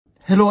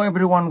Hello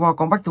everyone,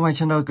 welcome back to my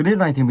channel. Clip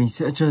này thì mình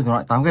sẽ chơi thể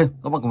loại 8 game.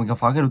 Các bạn cùng mình khám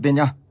phá game đầu tiên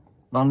nha.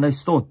 Đòn Lay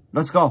Stone,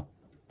 let's go.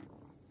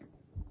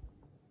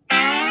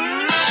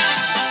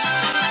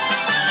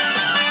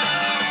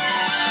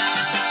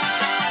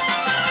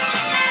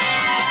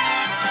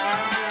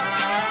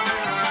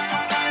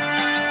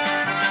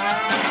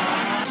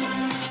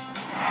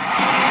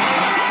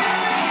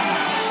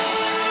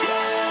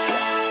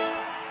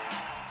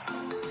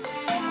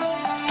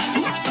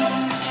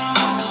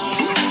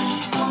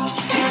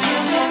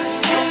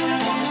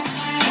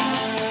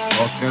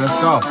 Okay, let's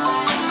go.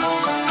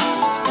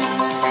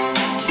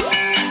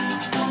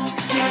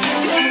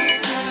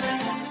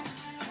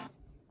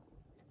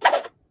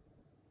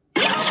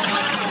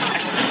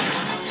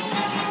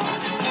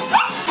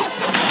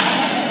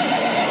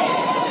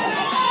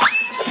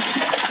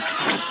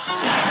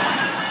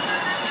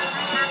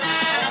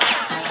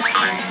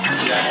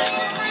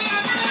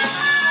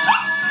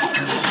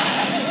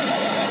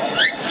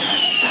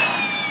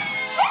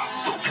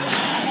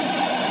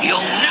 You'll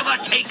never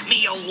take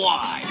me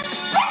away.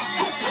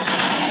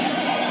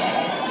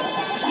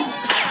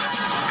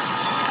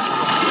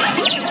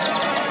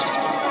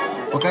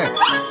 Ok,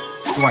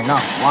 chụp ảnh nào.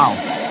 Wow,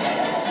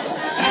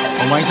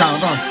 có mấy trang nữa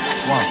thôi.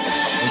 Wow,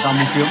 người ta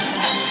muốn kiếm.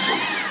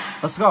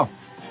 Let's go.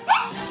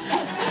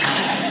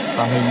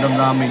 Tàng hình đâm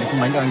ra mình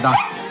không đánh được anh ta.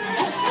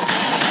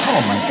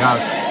 Oh my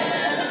god.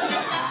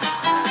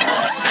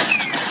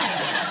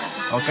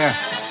 Ok.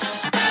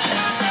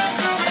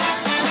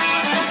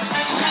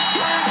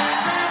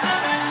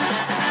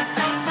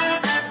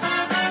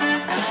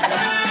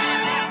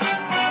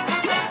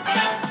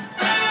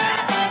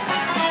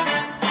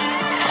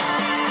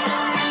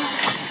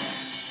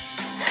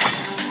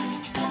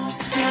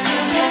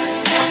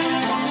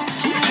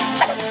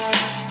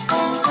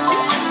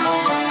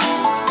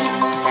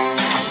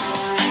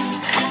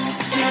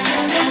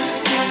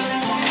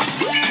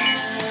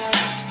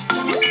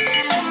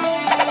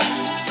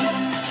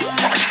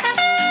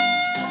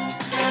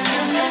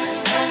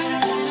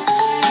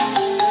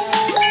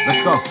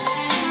 Let's go.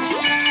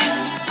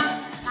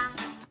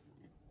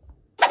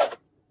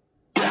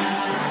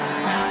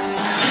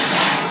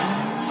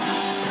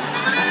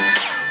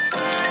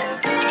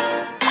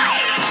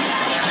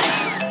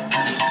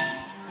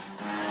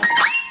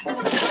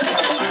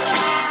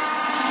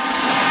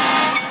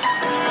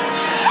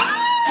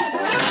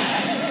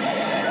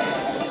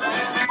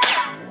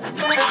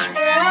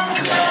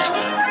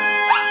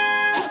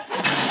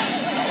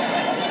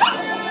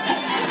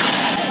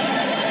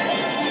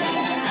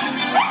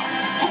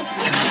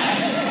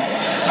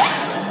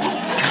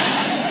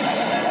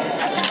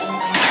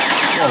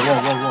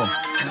 Whoa.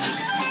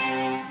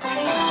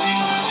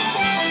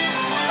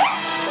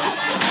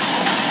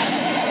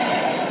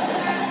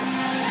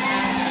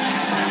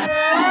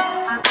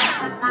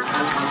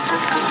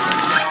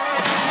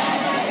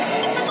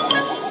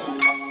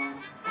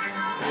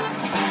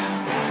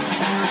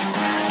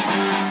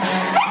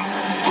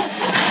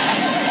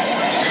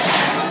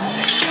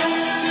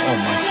 Oh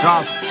my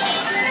gosh.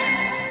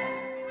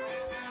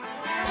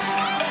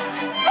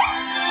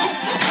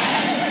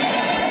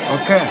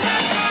 Ok.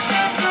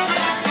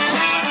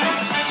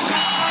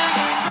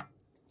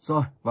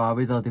 Rồi, và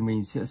bây giờ thì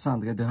mình sẽ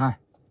sang cái thứ hai.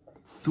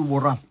 Turbo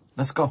Run,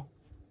 let's go.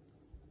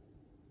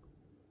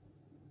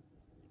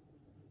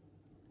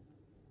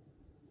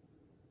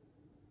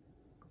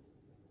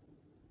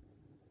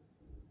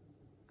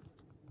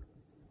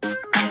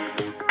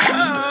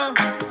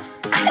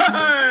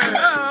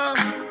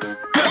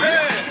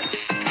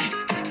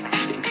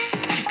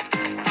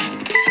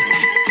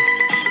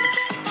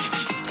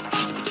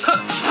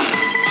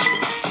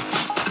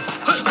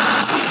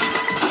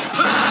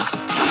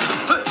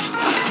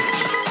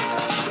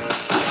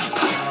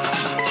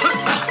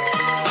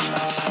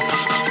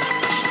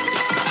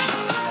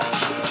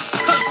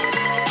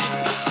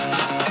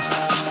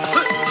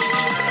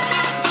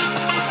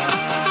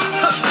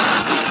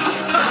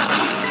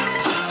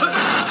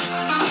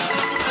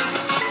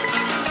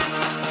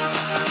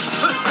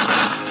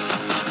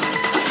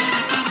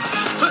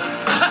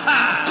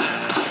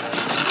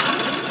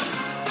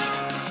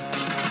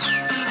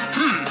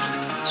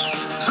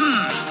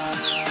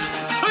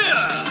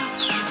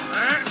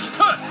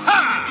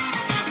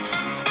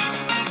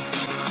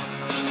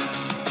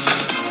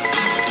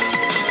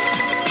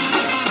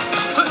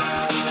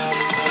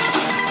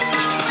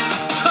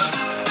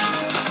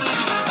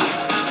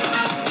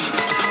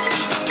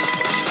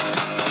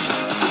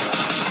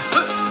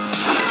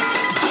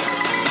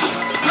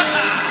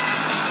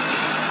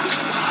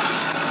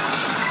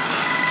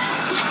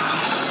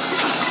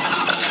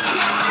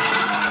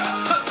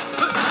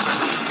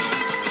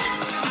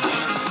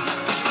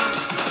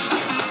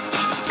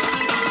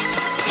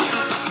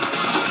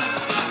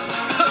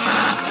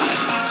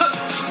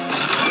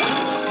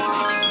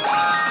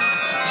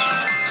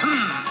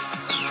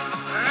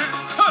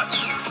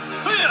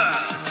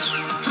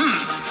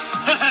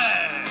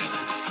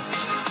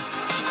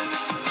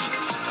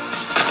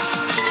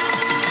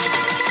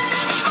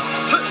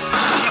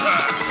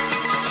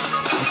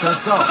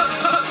 Let's go.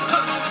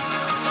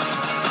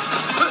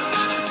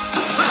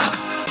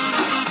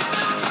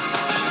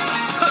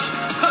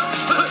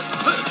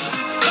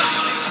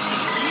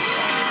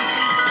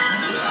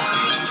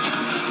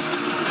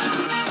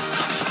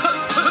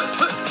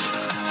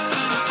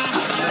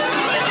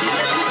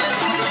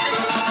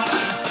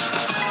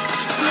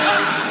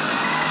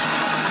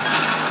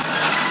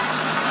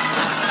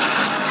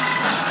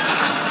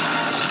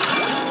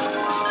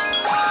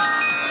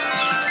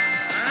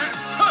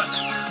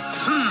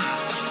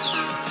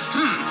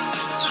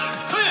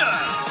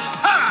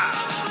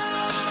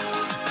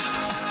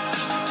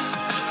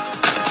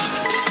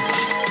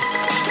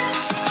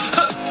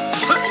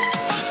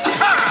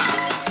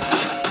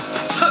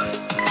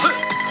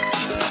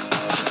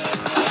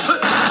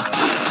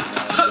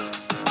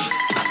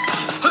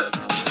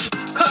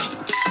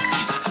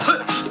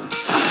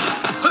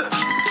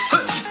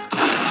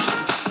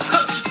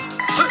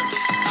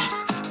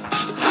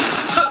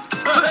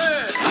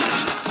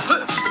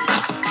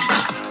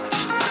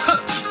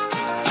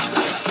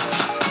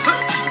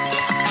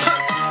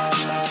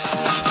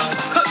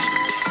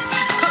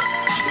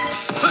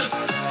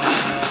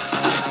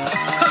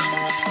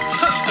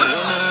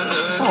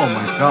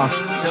 gosh,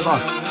 chết rồi.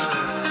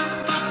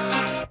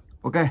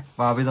 Ok,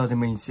 và bây giờ thì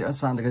mình sẽ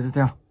sang cái tiếp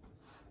theo.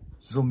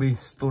 Zomibe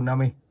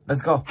Tsunami.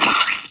 Let's go.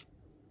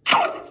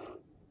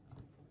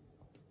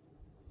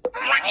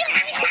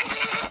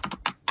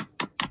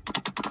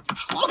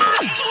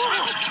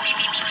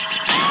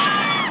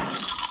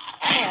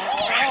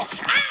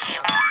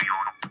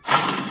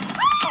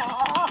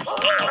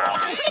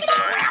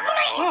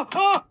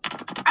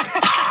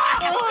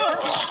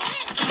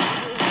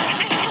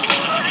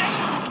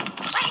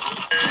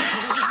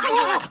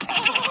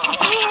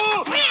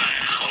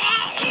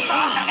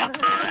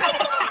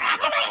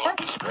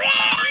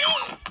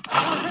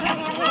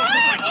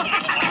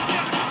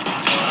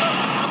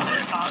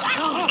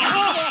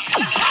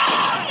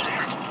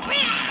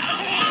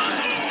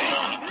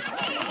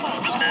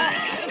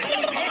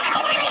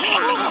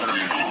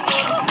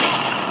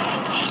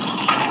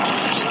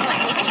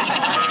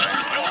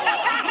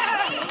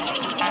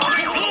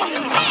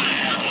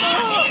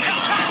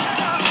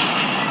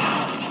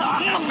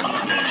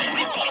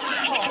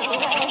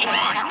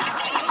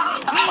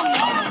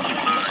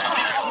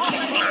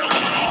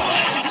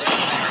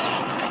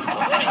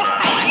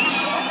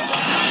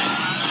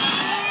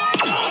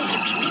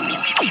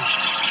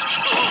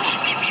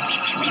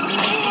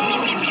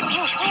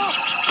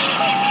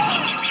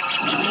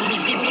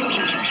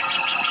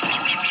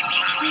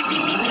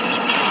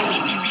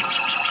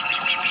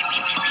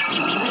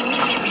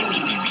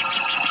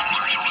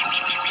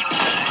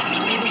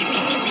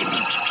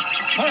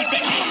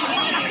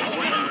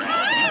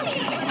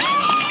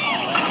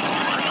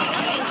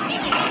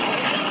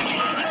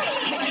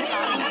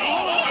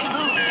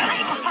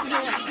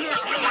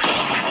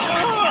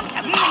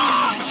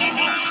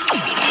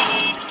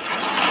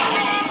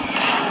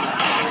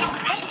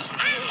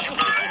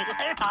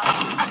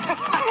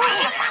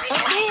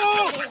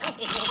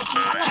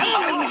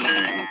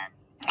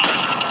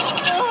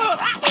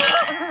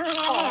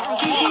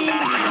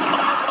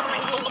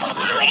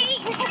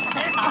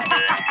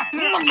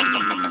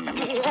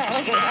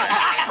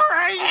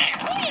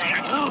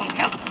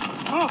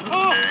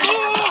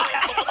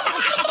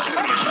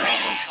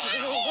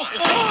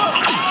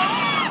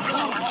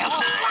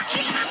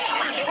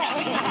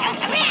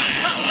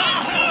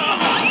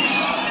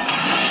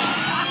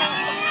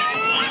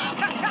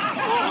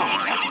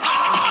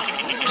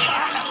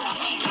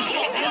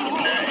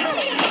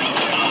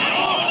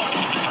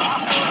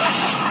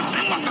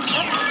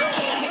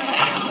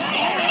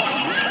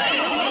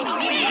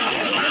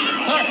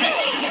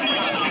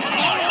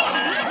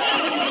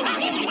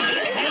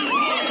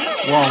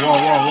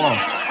 Wow.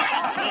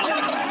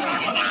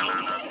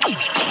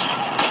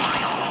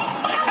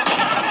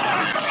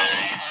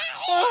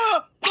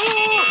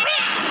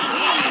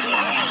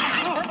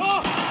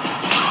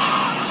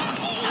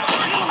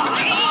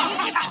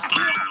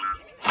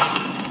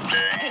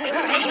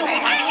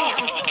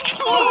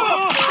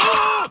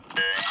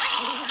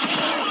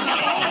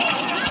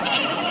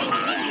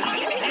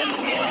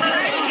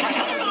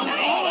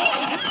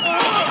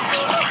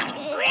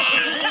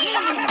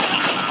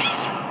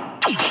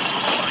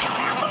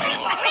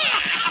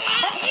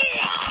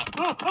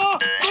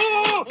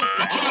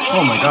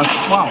 Oh my gosh,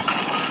 wow.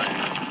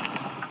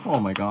 Oh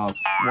my gosh,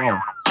 wow.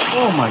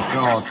 Oh my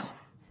gosh.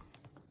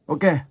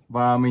 Ok,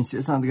 và mình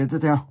sẽ sang cái tiếp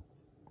theo.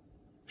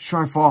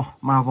 Strike 4,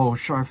 Marvel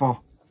Strike 4.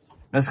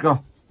 Let's go.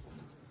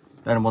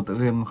 Đây là một tựa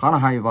game khá là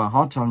hay và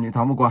hot trong những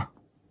tháng vừa qua.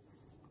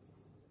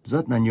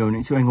 Rất là nhiều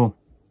những siêu anh hùng.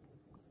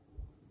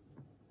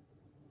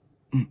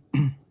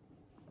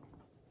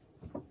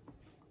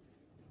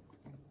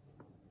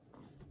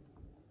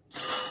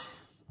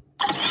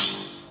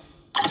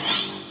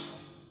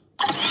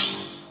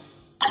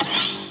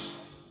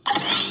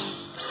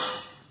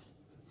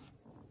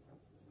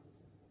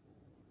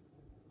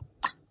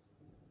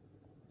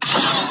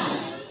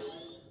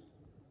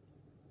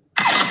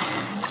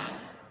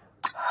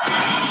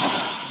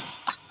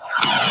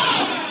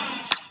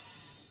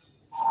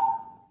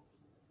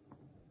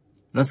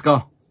 Let's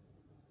go.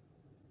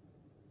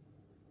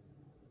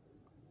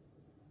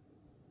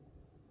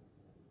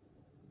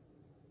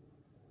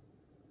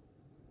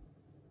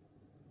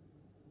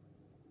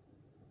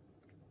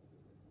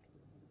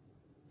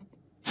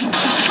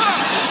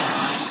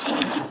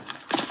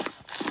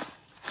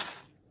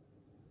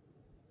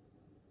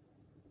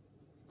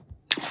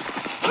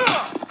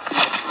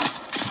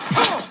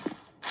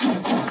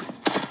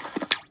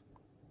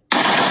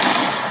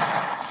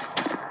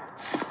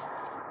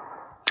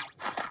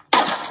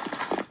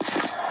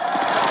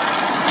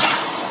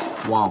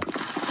 Wow.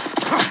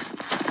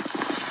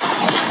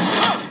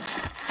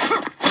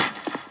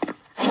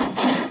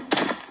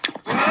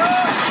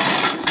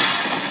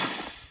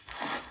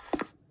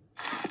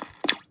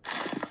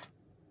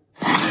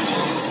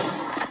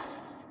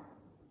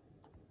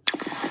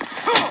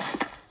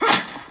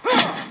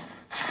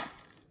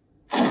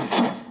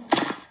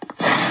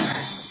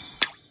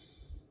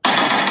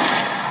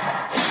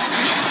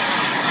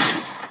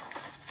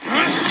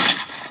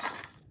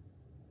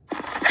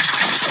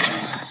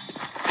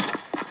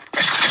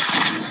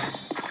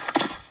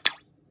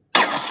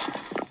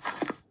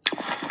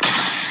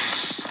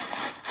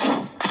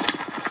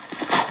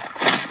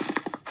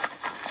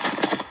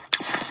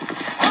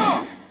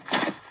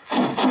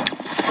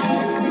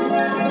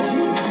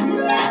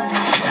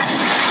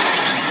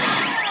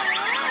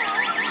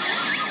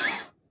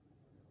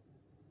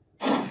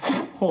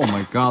 Oh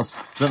my god,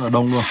 rất là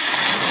đông luôn.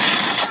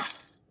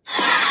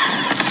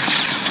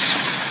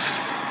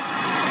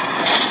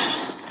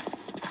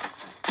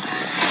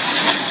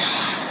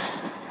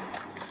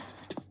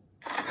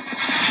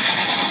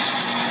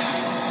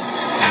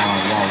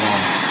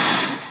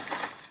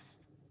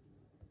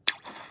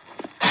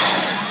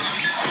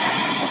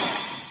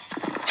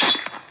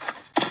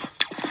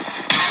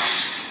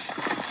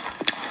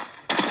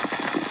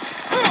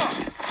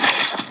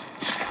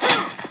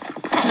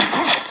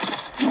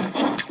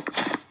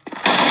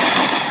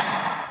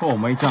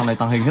 Mấy chàng này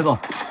tàng hình hết rồi.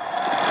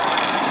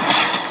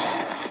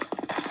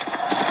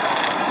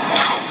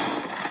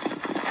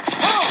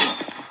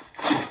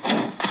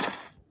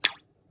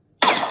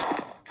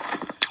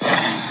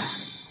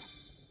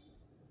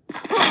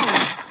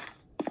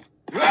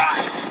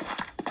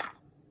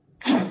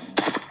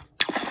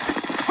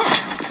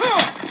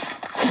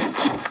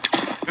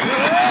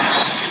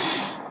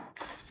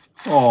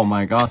 Oh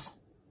my god.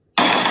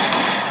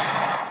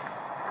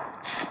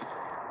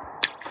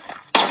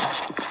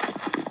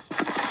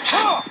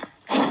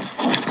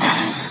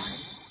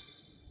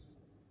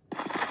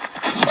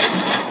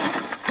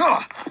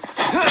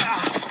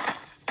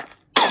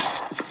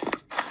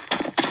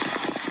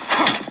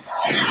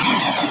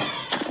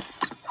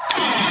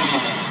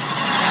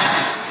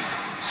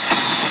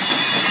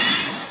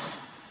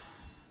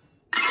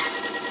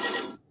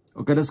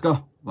 Ok, let's go.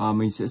 Và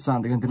mình sẽ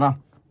sang tới kênh thứ 5.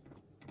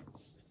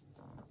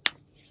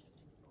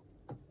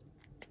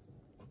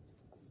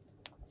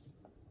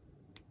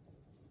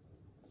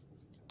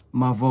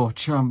 Marvel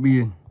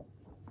Champion.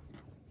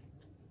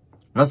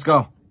 Let's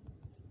go.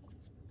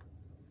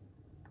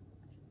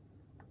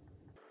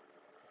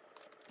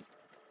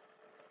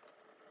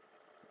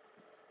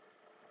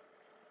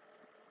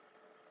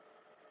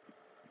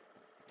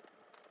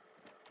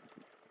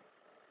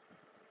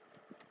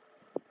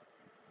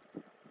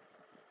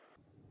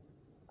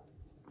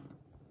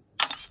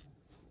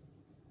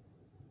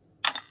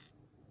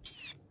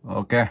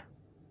 Ok.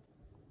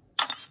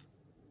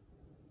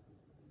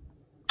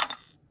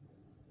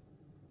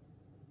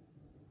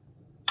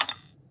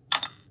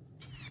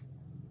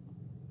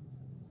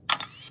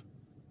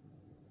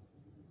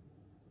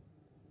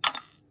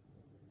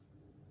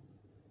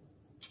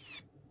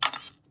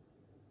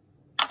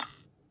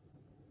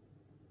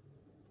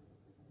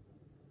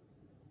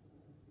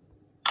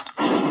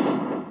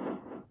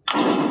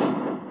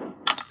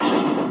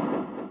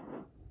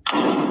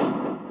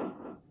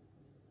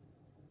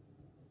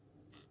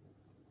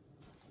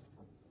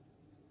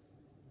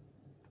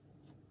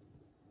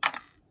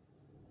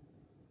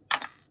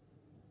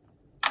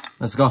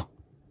 Let's go.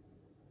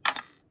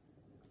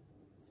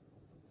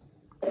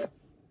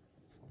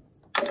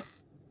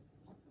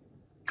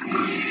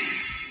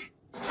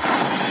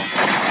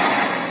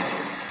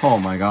 Oh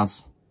my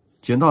god.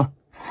 Chiến thôi.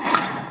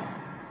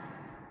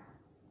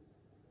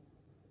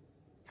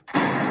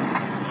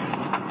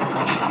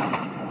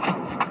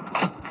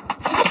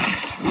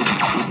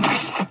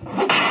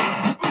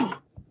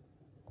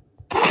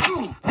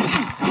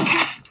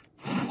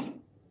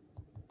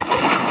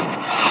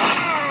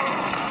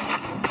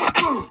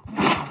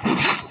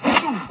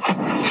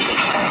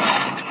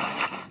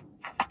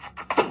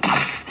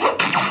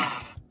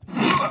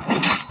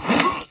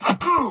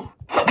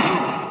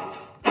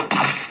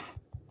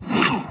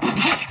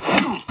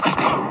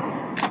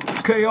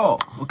 KO.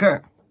 Okay.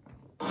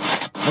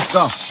 Let's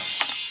go.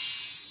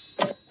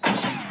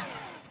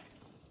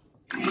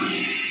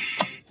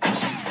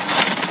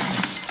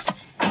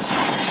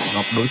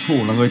 Gặp đối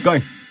thủ là người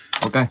cây.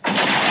 Ok.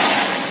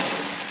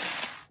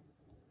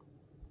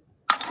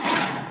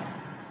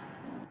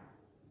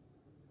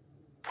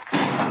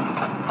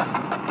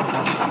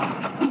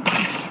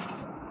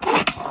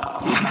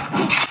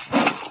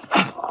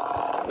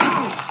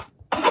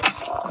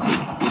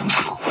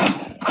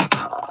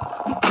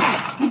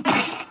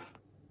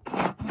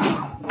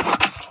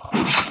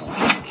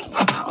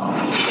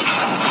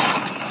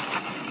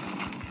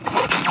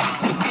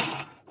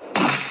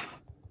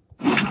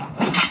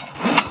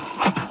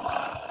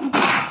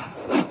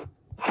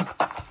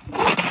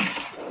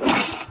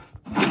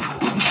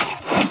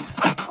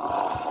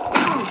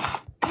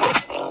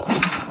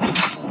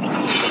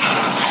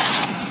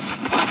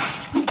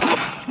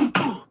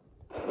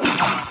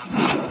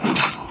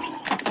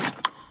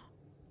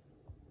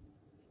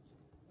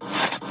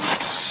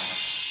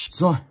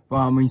 Rồi,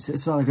 và mình sẽ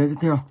sang cái tiếp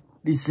theo,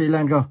 DC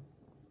Langer.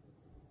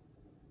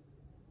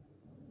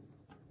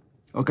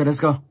 Ok,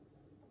 let's go.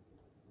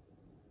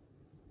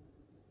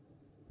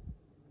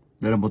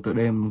 Đây là một tựa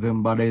game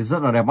 3D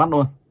rất là đẹp mắt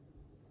luôn.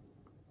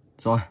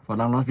 Rồi, và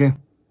download game.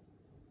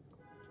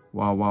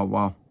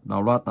 Wow,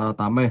 download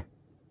 8B.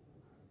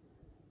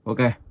 Ok.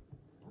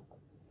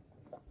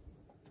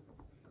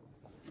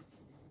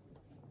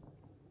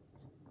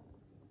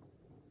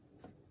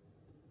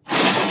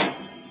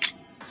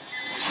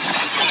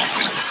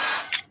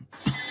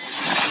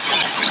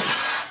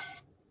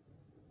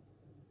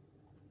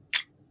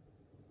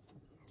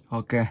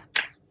 Ok.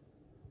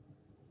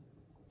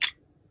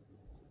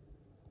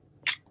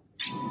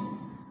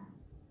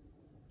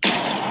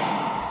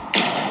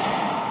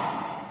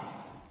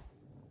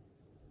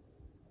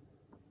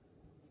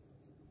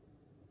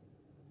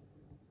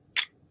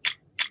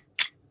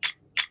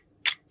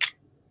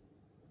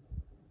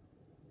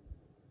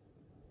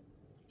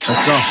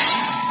 Let's go.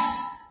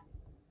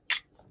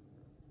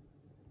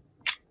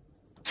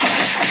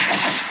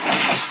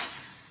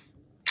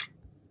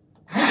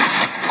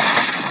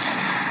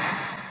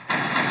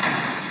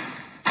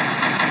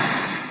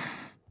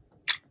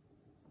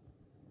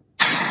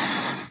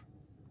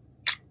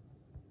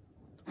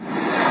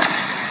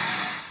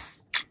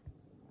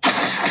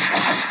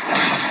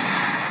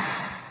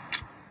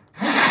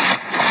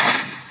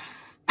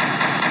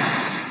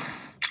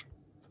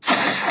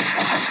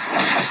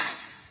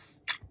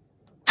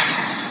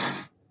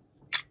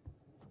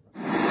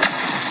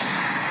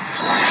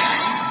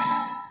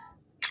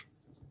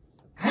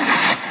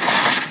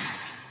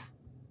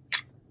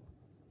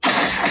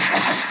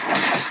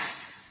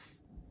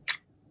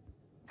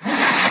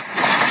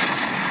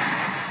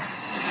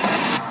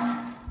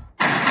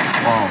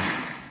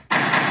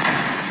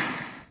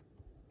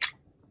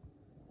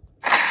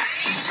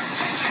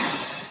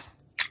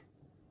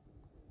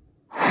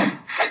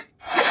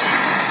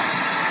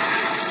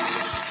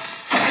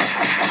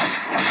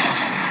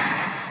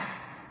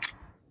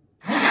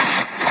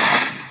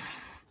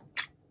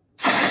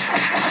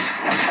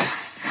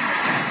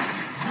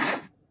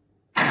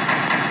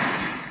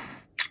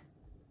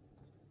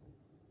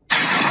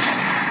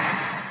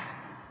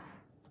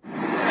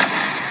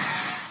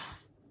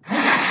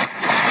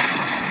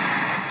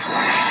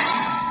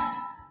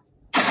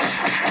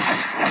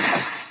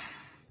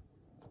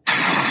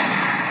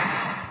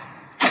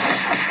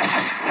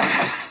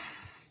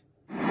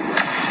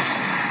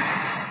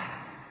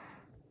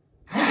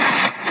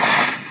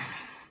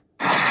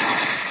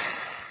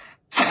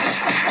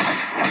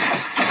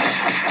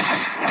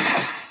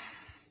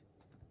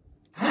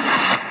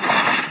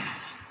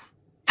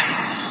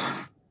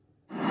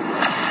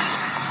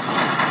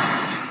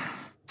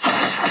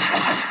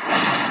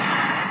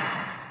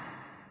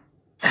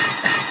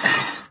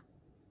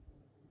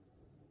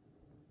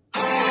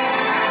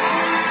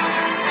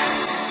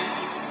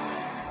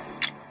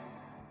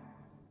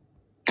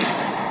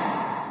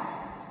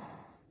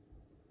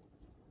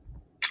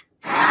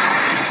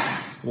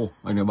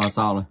 Anh này 3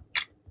 sao này.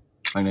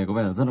 Anh này có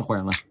vẻ rất là khỏe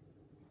này.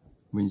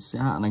 Mình sẽ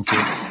hạ anh xuống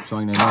cho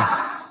anh này thôi.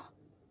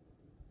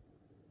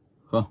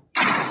 Không.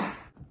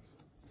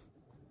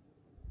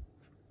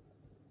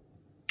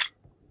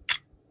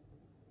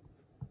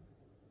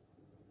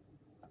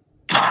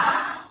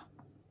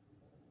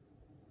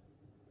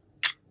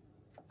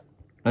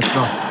 Let's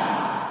go.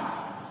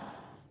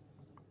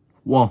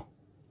 Wow.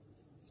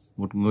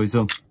 Một người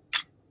rừng.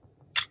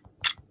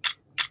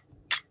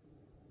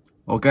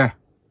 Ok.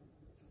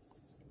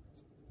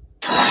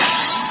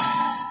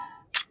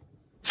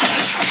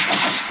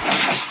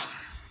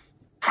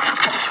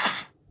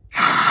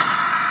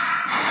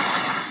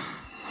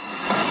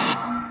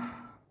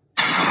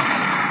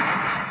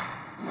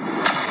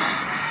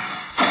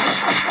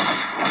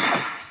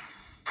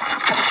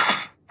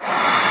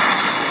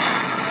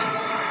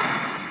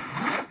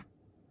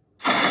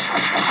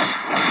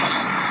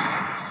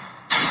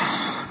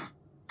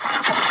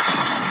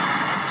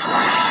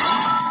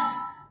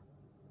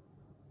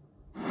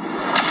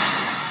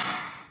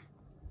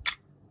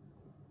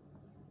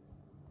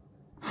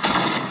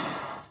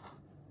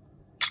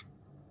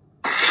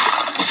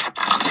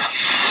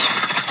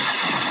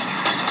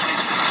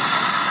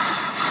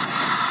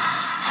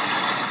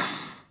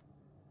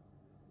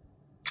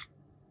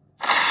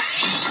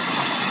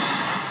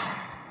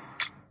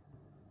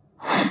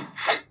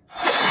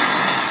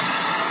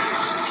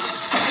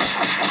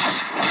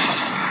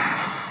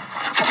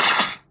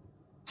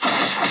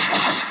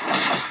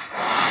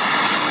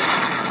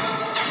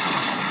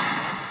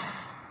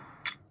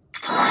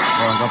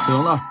 Gặp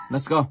tướng rồi,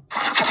 let's go.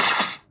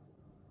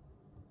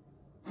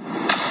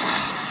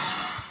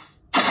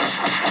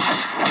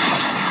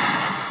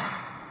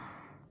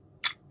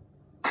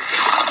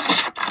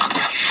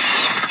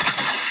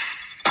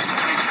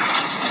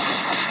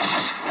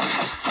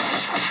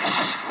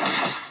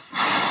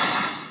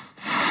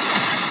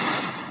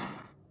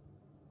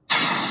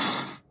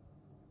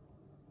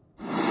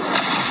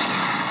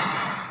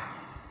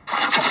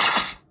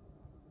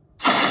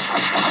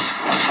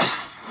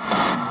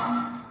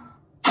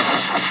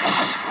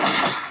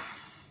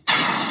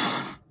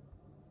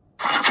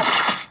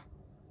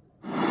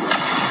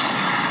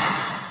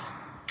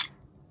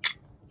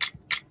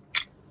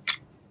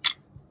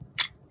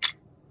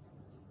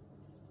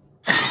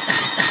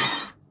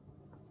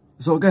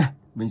 Rồi ok,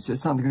 mình sẽ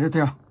sang cái tiếp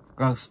theo.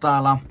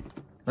 Gangstar 5.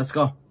 Let's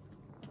go.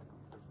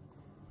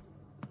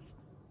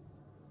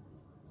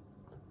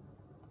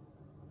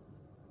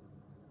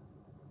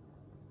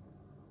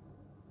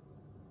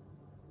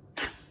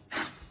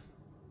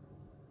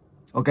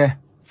 Ok.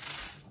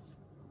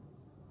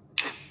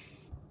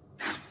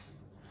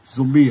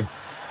 Zombie.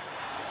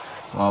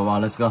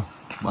 Wow, let's go.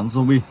 Bắn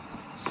zombie.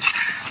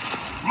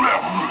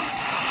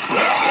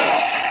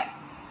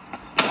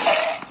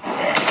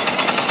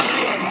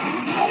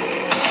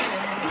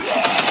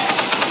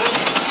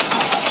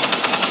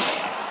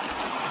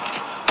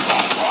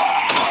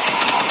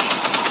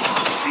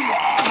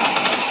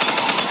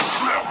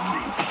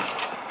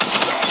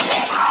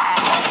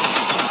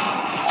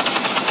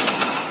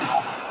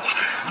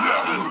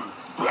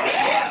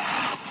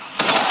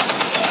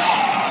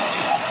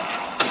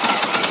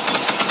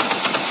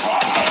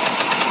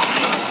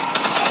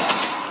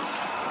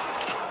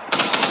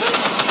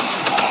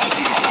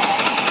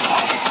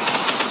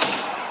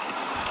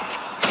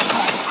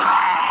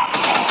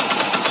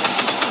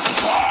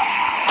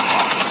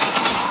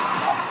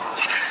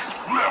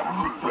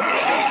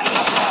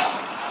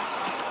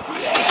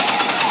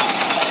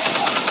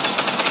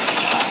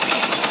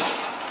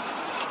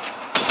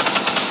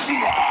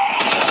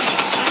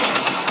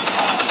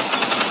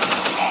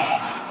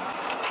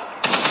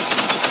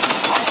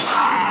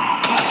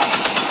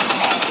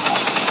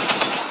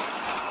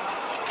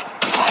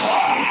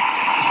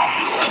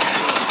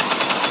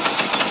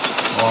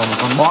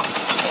 Con bot.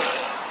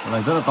 Con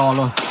này rất là to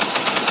luôn.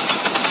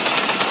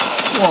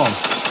 Wow.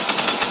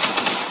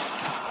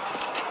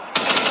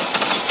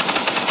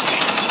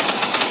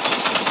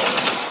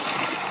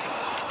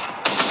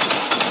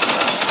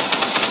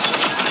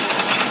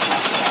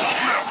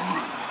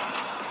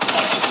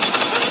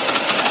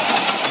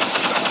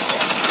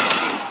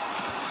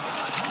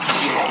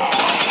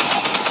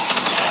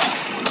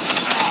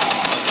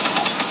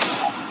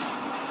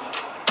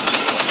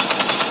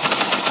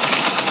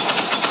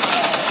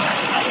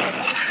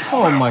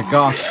 Oh my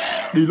gosh,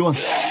 đi luôn.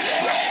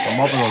 Con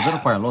mob rồi rất là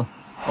khỏe luôn.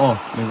 Ồ,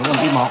 mình vẫn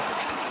còn ít máu.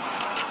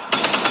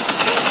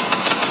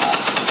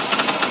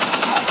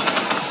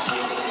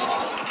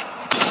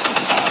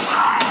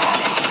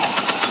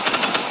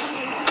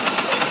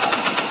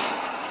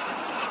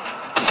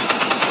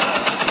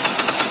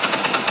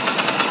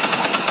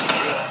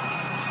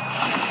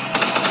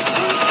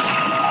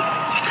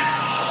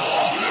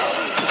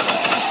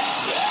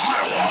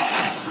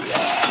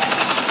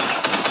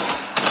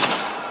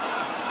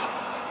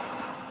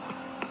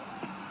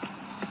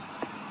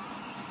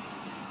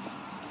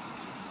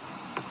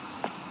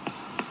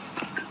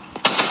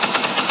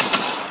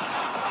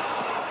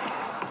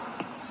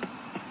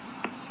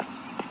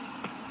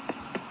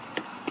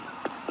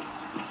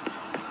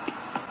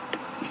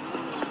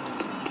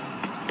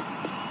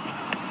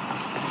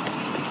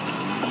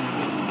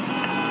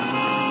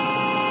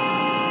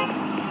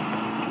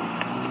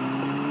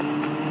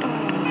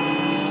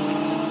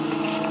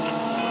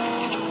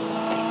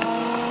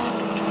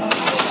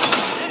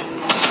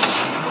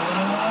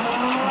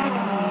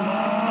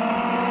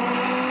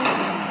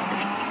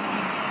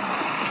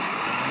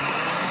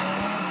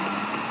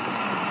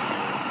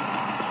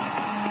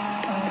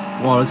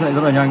 Wow, nó chạy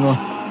rất là nhanh luôn.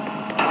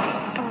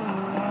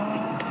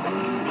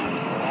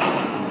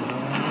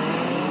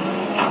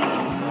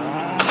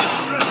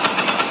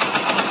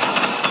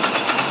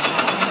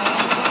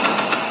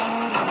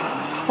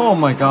 Oh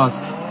my gosh.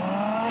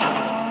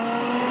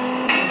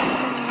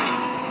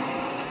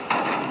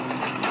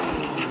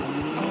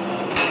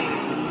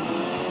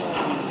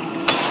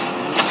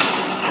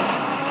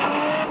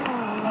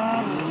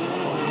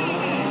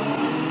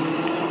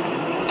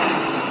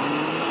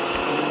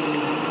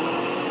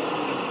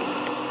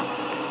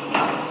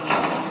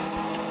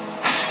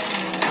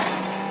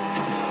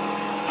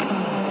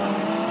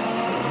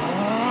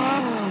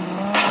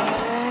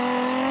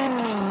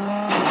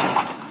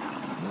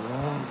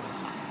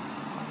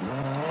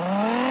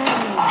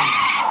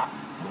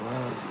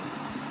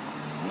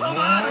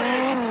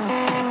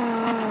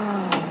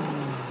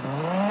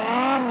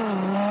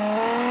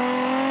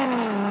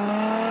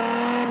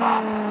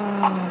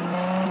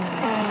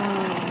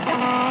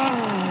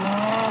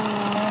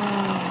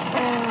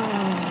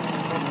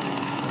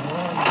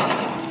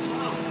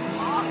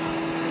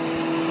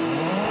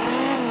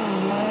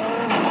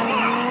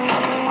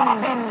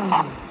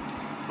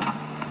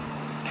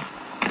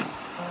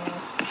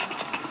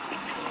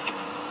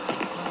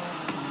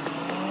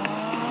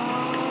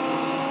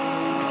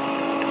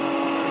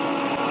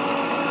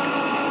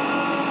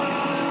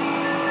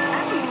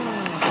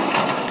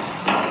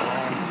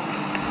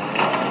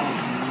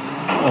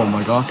 Oh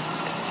my gosh,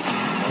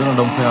 rất là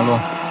đông xe luôn.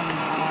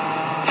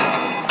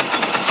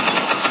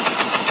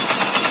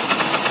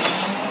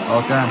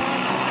 Ok.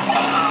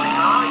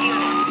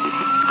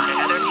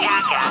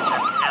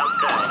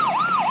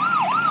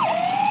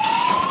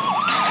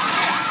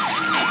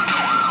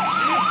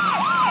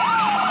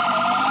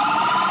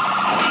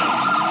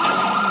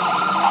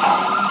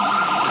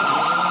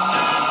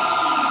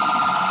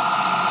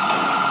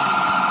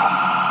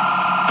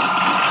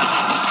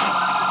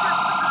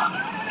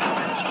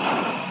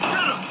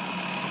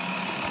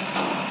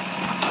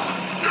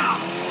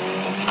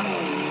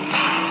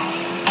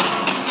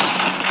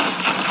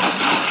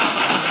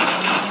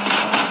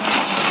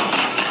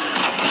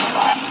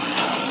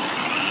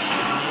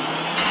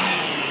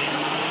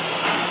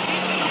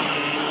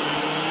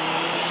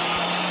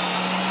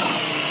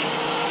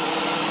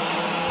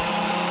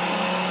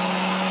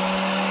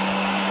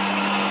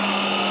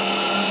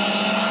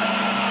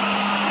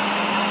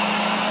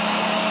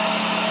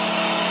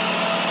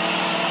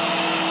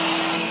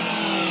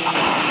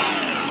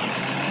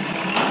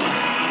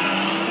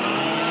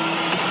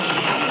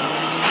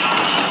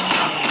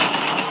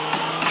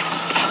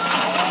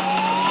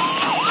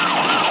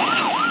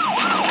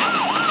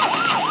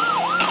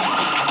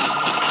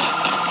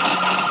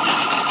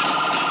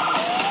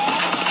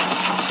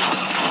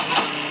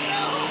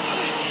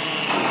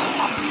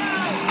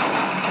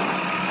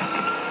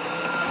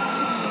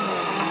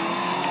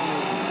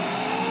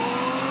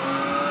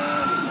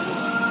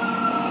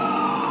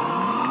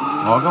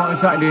 Đó, các bạn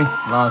chạy đi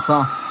là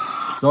sao?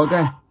 Rồi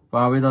ok.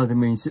 Và bây giờ thì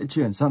mình sẽ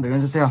chuyển sang tới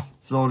kênh tiếp theo,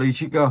 Jolly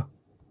Chicker.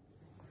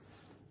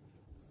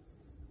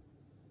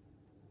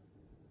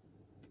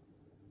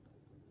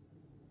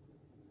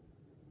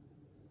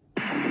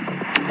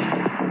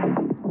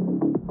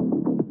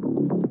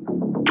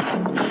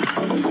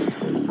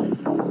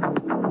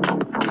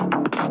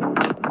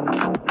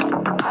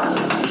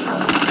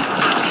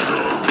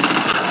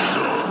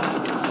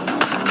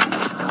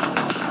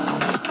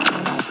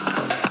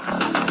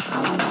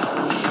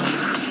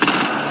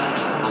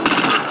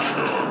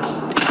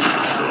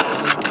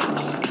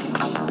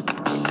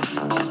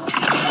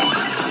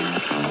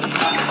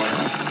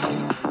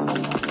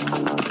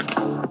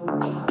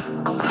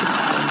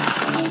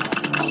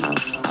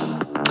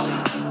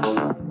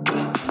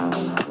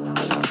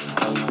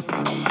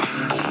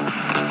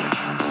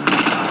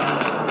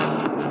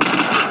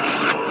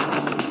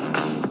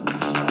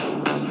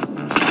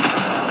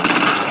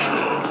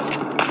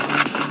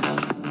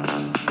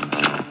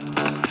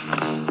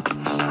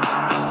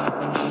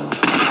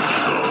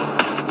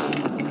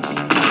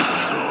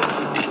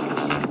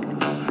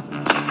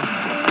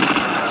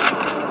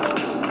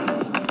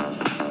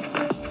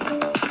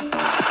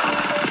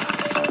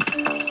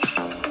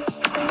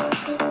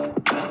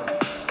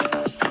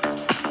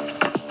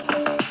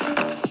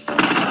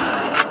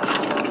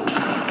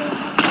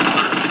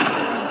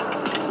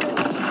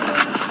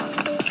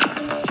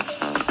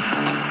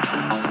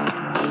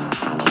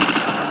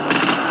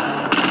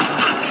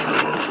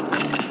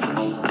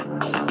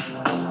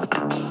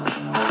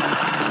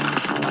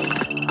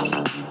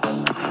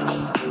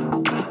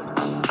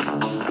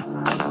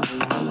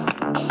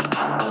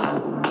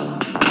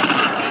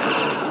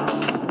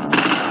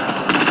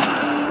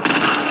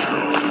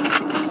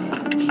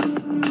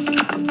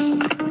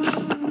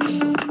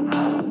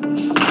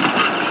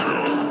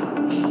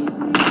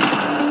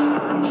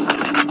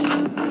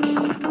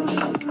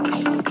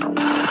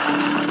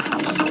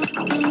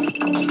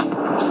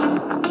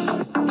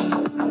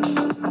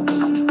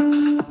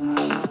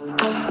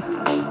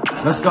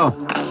 Let's go.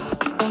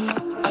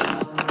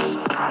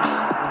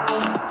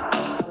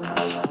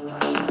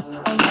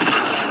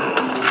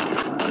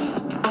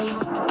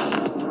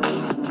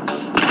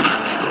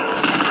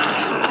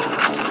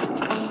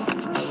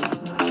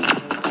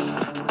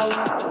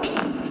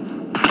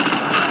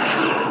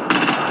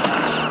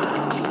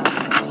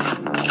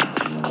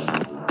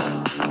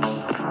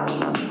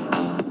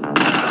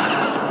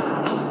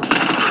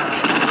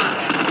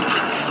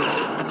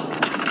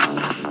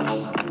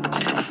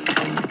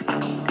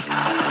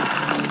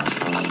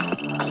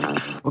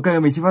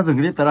 Ok, mình xin phép dừng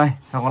clip tại đây.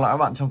 Hẹn gặp lại các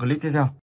bạn trong clip tiếp theo.